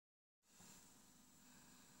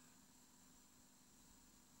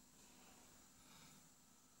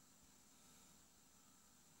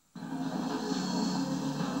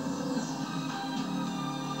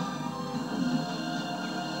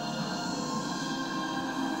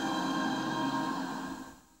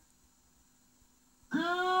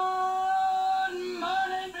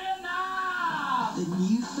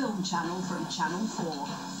film channel from Channel 4,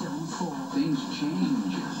 Film 4. Things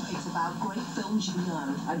change. It's about great films you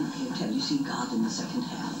know. I didn't pay attention. You see Garden the second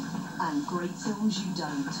half. And great films you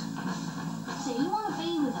don't. So you want to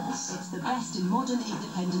be with us? It's the best in modern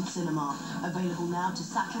independent cinema. Available now to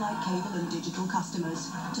satellite, cable and digital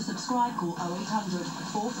customers. To subscribe, call 0800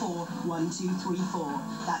 44 1234.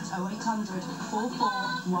 That's 0800 44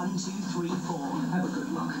 1234. Have a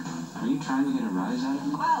good look. Are you trying to get a rise out of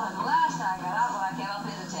me? Well, at last I got out what I came up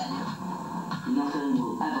here to tell you. Nothing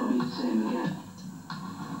will ever be the same again.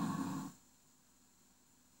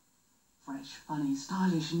 Fresh, funny,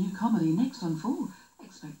 stylish new comedy next on 4.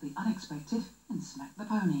 Expect the unexpected and smack the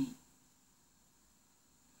pony.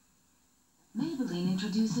 Maybelline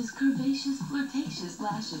introduces curvaceous, flirtatious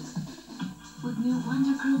lashes with new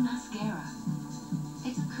Wonder Curl Mascara.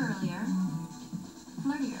 It's a curlier,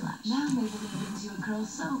 flirtier lash. Now Maybelline brings you a curl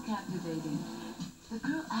so captivating. The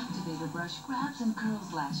Curl Activator brush grabs and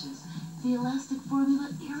curls lashes. The elastic formula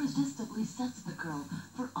irresistibly sets the curl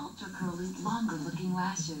for ultra-curly, longer-looking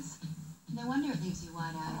lashes. No wonder it leaves you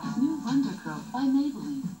wide-eyed. New Wonder Curl by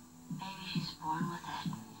Maybelline. Maybe she's born with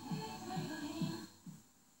it.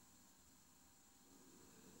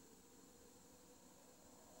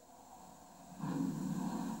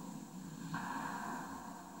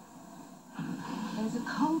 There's a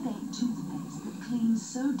Colgate toothpaste that cleans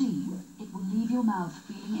so deep it will leave your mouth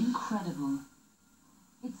feeling incredible.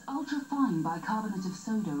 Its ultra-fine bicarbonate of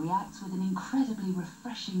soda reacts with an incredibly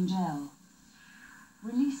refreshing gel,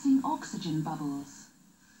 releasing oxygen bubbles,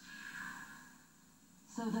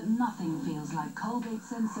 so that nothing feels like Colgate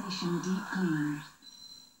Sensation Deep Clean.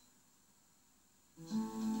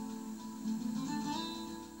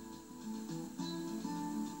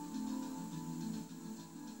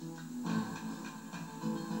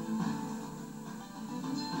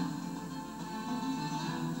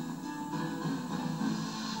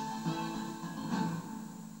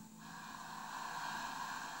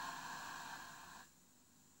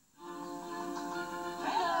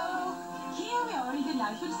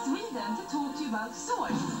 From Sweden to talk to you about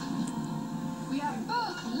Source. We are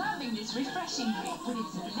both loving this refreshing drink with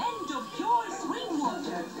its blend of pure spring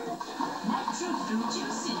water, natural fruit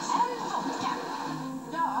juices and vodka.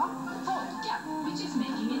 Yeah, vodka, which is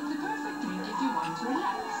making it the perfect drink if you want to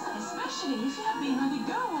relax, especially if you have been on the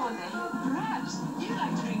go all day. Perhaps you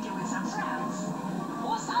like to drink it with some friends,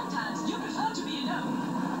 or sometimes you prefer to be alone.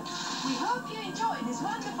 We hope you enjoy this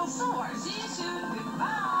wonderful Source. See you soon.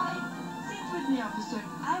 Goodbye. With me, officer.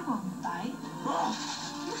 I won't bite.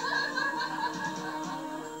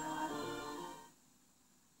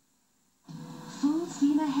 Full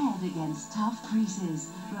steam ahead against tough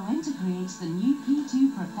creases. Rowenta creates the new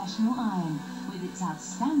P2 Professional Iron. With its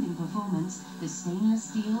outstanding performance, the stainless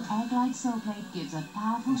steel egg-like sole plate gives a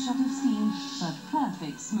powerful shot of steam for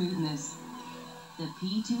perfect smoothness. The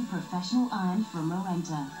P2 Professional Iron from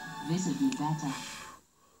Rowenta. Visibly better.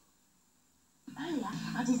 Earlier,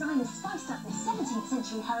 our designers spiced up this 17th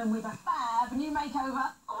century home with a fab new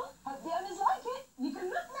makeover. Oh, hope the owners like it. You can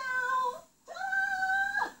look now.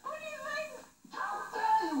 Ta-da! What do you think? How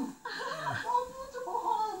dare you? Our beautiful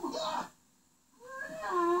home.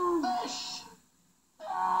 Fish.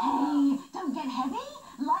 Hey, don't get heavy.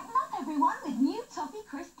 Lighten up, everyone, with new Toffee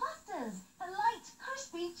Crisp Clusters. The light,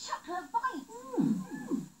 crispy chocolate bites.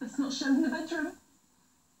 That's not shown in the bedroom.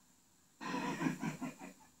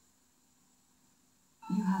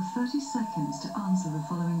 You have 30 seconds to answer the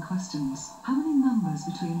following questions. How many numbers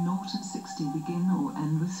between 0 and 60 begin or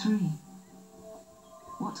end with 3?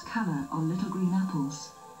 What colour are little green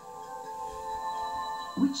apples?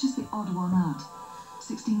 Which is the odd one out?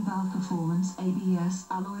 16-valve performance, ABS,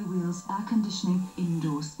 alloy wheels, air conditioning,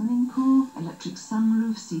 indoor swimming pool, electric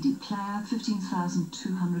sunroof, CD player,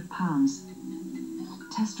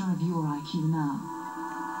 £15,200. Test drive your IQ now.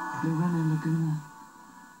 The Renault Laguna.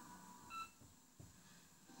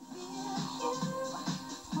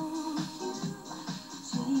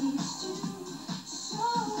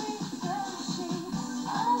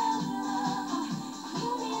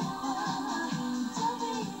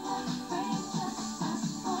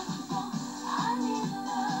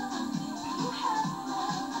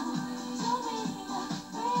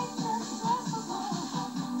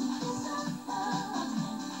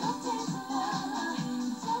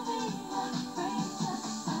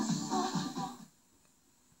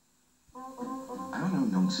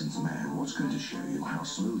 Nonsense man, what's going to show you how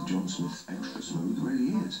smooth John Smith's Extra Smooth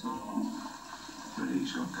really is? But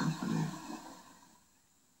he's got company.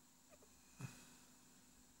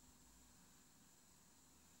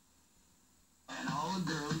 And all the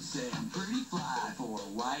girls say I'm pretty fly for a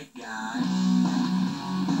white guy.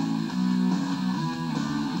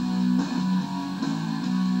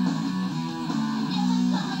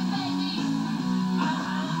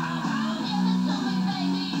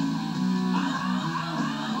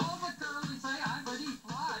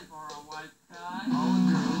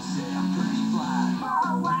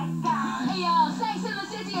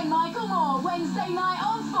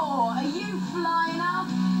 for? Are you flying up?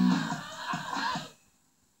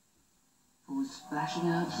 Who's splashing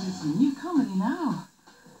out with new comedy now?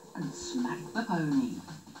 And smack the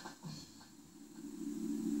pony.